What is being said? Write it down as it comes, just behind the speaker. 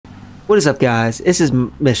What is up, guys? This is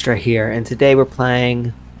Mr. here, and today we're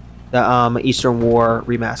playing the Eastern War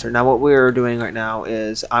Remastered. Now, what we're doing right now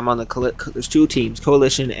is I'm on the there's two teams,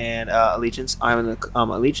 Coalition and Allegiance. I'm on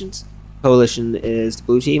the Allegiance. Coalition is the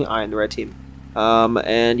blue team. I'm the red team.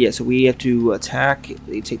 And yeah, so we have to attack.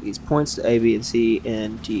 They take these points: A, B, and C,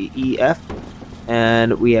 and D, E, F,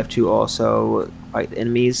 and we have to also fight the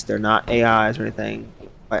enemies. They're not AIs or anything,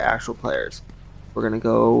 by actual players. We're gonna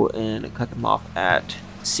go and cut them off at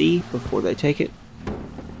C before they take it,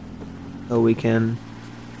 so we can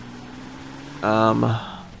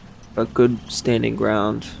a good standing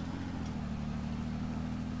ground.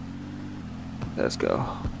 Let's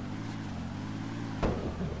go.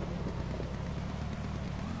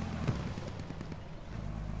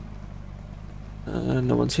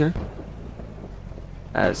 No one's here.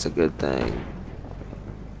 That's a good thing,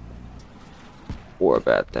 or a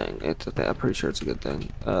bad thing. It's a thing. I'm pretty sure it's a good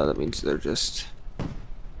thing. That means they're just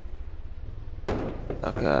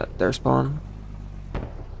stuck at their spawn.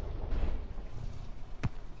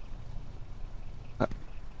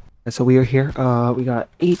 So we are here. We got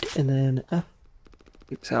 8 and then F.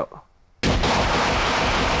 Check this out.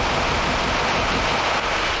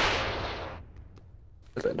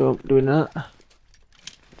 Doing that?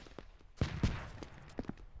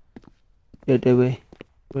 Yeah, did we?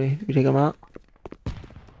 Did we take them out?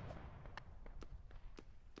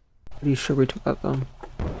 Pretty sure we took out them.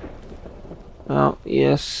 Oh,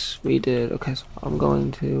 yes, we did. Okay, so I'm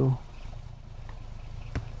going to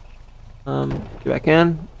get back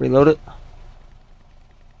in, reload it.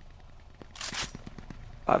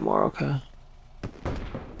 5 more, okay.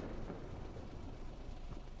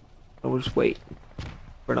 We'll just wait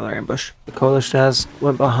for another ambush. The coalition has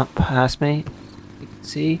went past me. You can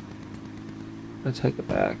see. Let's take it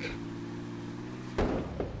back.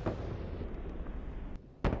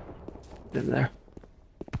 In there.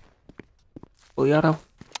 Fully auto.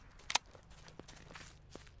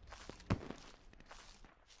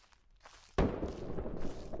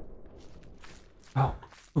 Oh,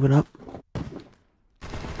 moving up.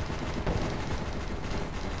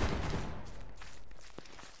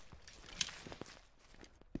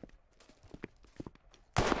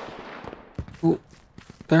 Ooh,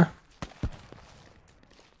 there.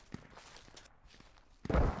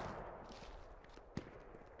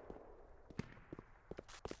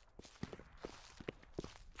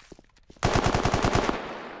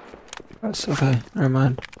 That's okay, never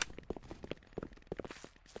mind.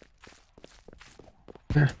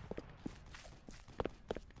 Here.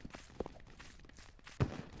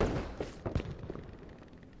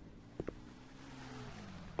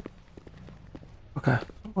 Okay,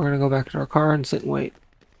 we're gonna go back to our car and sit and wait.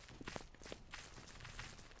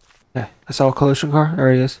 Okay, I saw a coalition car.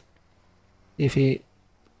 There he is. See if he...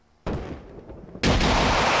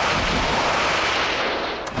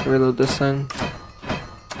 Reload this thing.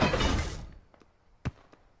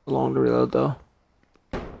 Long to reload though.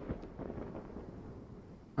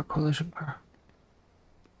 Our coalition car.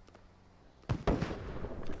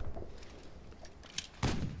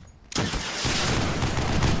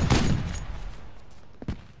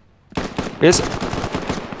 Yes.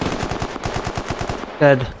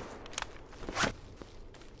 Dead.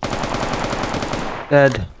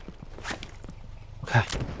 Dead. Okay.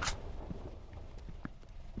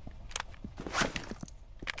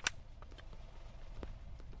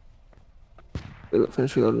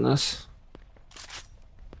 Finish reloading this.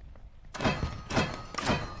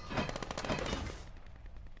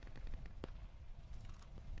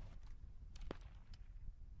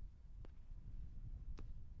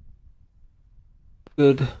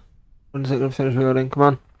 Good. When is it gonna finish reloading? Come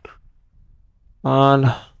on.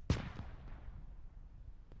 On.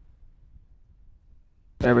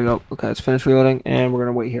 There we go. Okay, it's finished reloading, and we're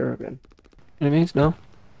gonna wait here again. Enemies? No?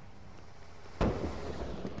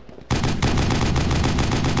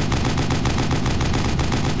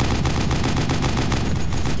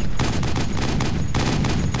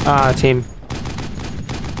 Ah, team.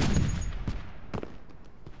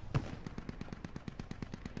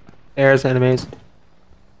 There's enemies.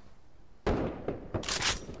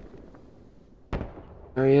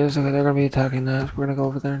 There he is. Okay, they're gonna be attacking that. We're gonna go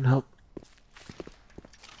over there and help.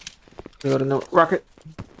 Reload the rocket.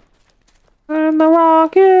 And the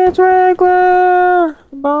rocket's regular.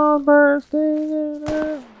 Bomb bursting in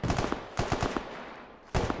air.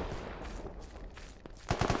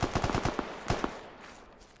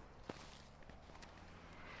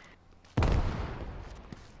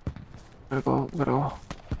 Gotta go, gotta go.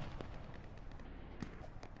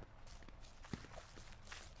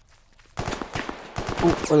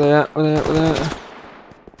 Oh, where they at? Where they at? Where they at?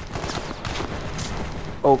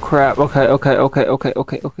 Oh crap. Okay, okay, okay, okay,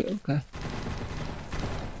 okay, okay, okay.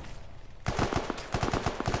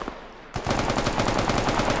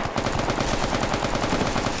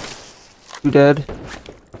 You dead?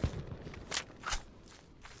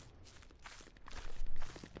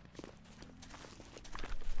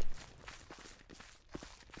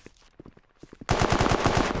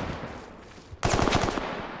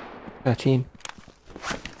 That team.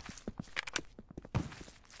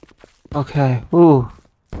 Okay. Ooh.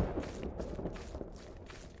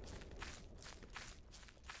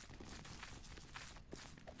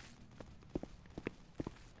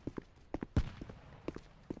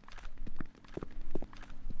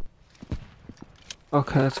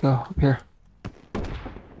 Okay, let's go up here.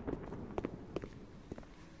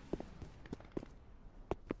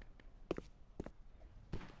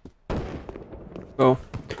 Go.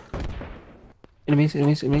 Enemies,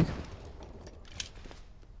 enemies, enemies.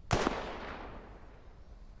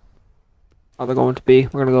 Oh, they're going to B.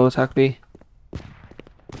 We're gonna go attack B.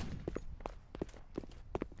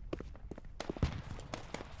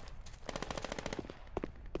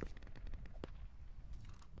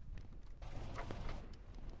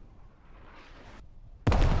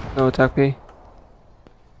 Go attack B.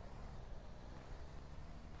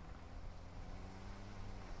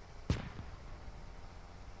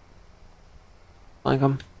 Flank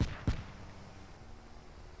them.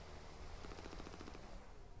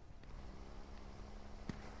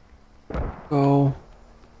 Go.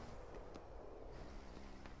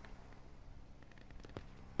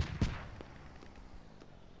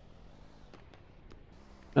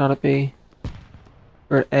 Not at B.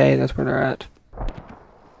 We're at A, that's where they're at.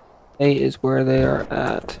 A is where they are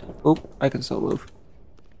at. Oop, I can still move.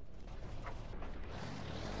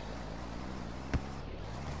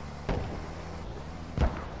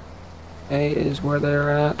 A is where they're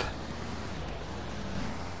at.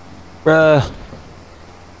 Bruh.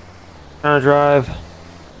 Trying to drive.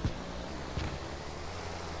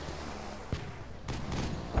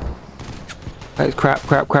 Hey, crap,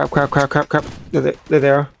 crap, crap, crap, crap, crap, crap. They're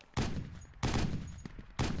there.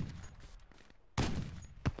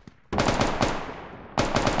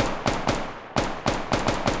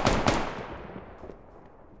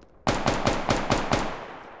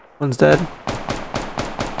 One's dead.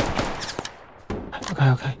 Okay,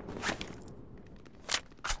 okay.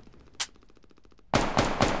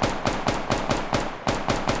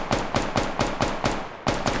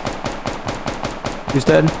 Who's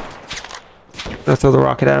dead? Gonna throw the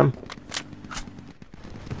rocket at him.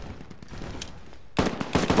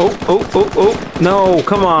 Oh, oh, oh, oh. No,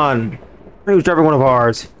 come on. He was driving one of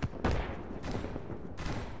ours.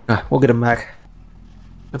 We'll get him back.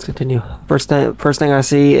 Let's continue. First thing I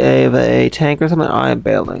see a tank or something, I am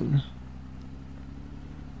bailing.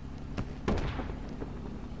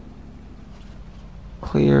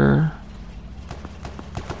 Clear.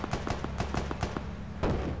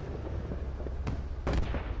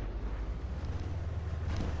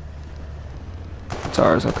 That's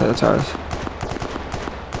ours. Okay, that's ours.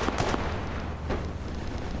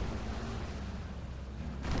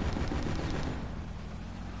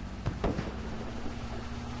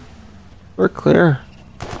 We're clear.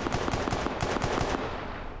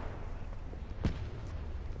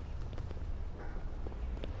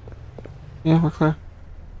 Yeah, we're clear.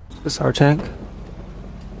 This is our tank.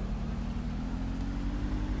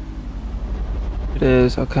 It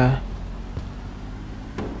is, okay.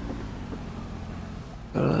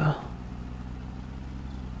 Gotta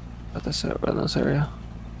got this around this area.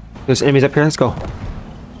 There's enemies up here, let's go.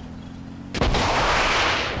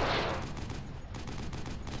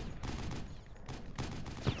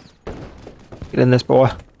 Get in this boy.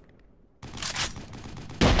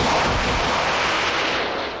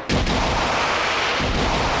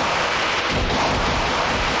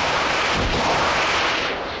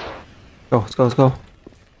 Go, let's go, let's go.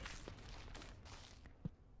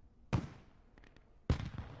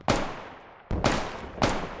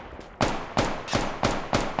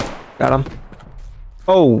 Got him.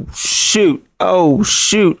 Oh, shoot. Oh,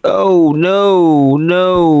 shoot. Oh, no,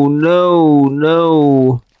 no, no,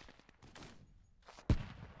 no.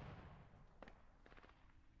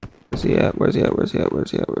 Where's he at? Where's he at? Where's he at?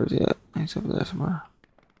 Where's he at? Where's he at? He's over there somewhere.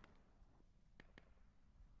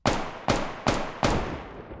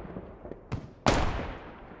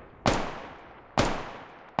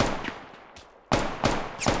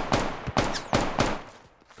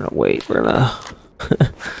 We're gonna wait. We're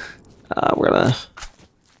gonna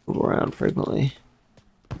move around frequently.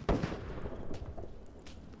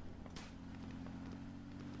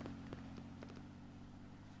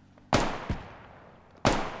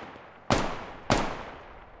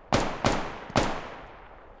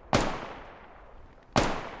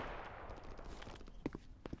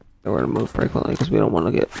 we're gonna move frequently because we don't want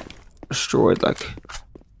to get destroyed like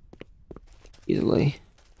easily.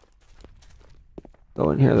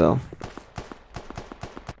 Go in here though.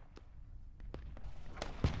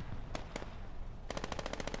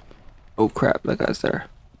 Oh crap, that guy's there.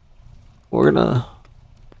 We're gonna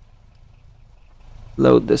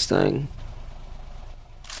load this thing.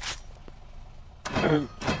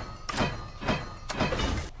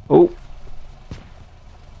 Oh.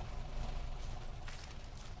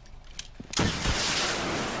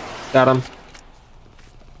 Got him.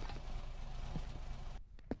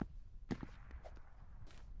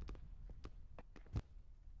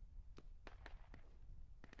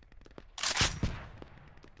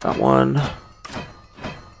 Got one.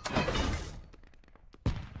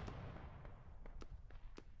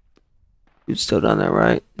 Dude's still down there,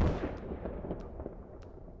 right?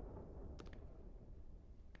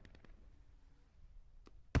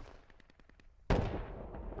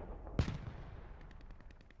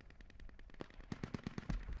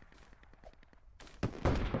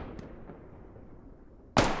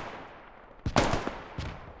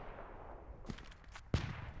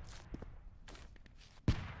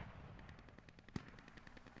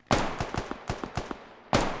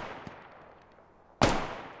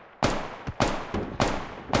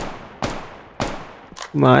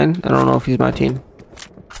 Mine. I don't know if he's my team.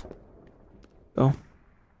 Go.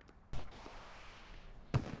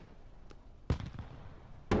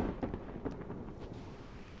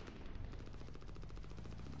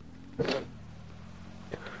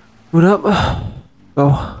 What up?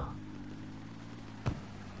 Go.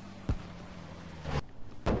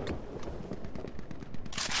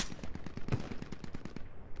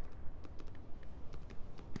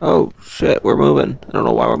 Oh shit, we're moving. I don't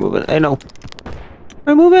know why we're moving. Hey, no.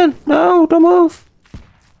 We're moving! No, don't move!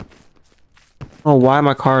 Oh, why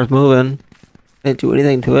my car is moving. I didn't do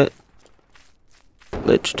anything to it.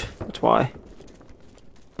 Glitched. That's why.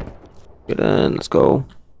 Get in, let's go.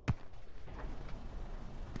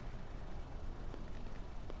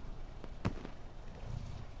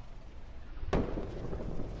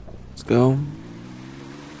 Let's go.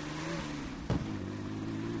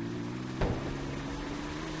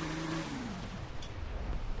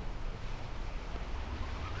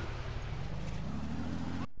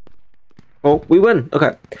 Oh, we win.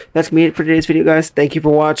 Okay. That's gonna be it for today's video, guys. Thank you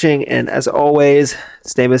for watching, and as always,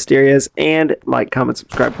 stay mysterious, and like, comment,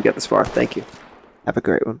 subscribe if you get this far. Thank you. Have a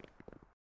great one.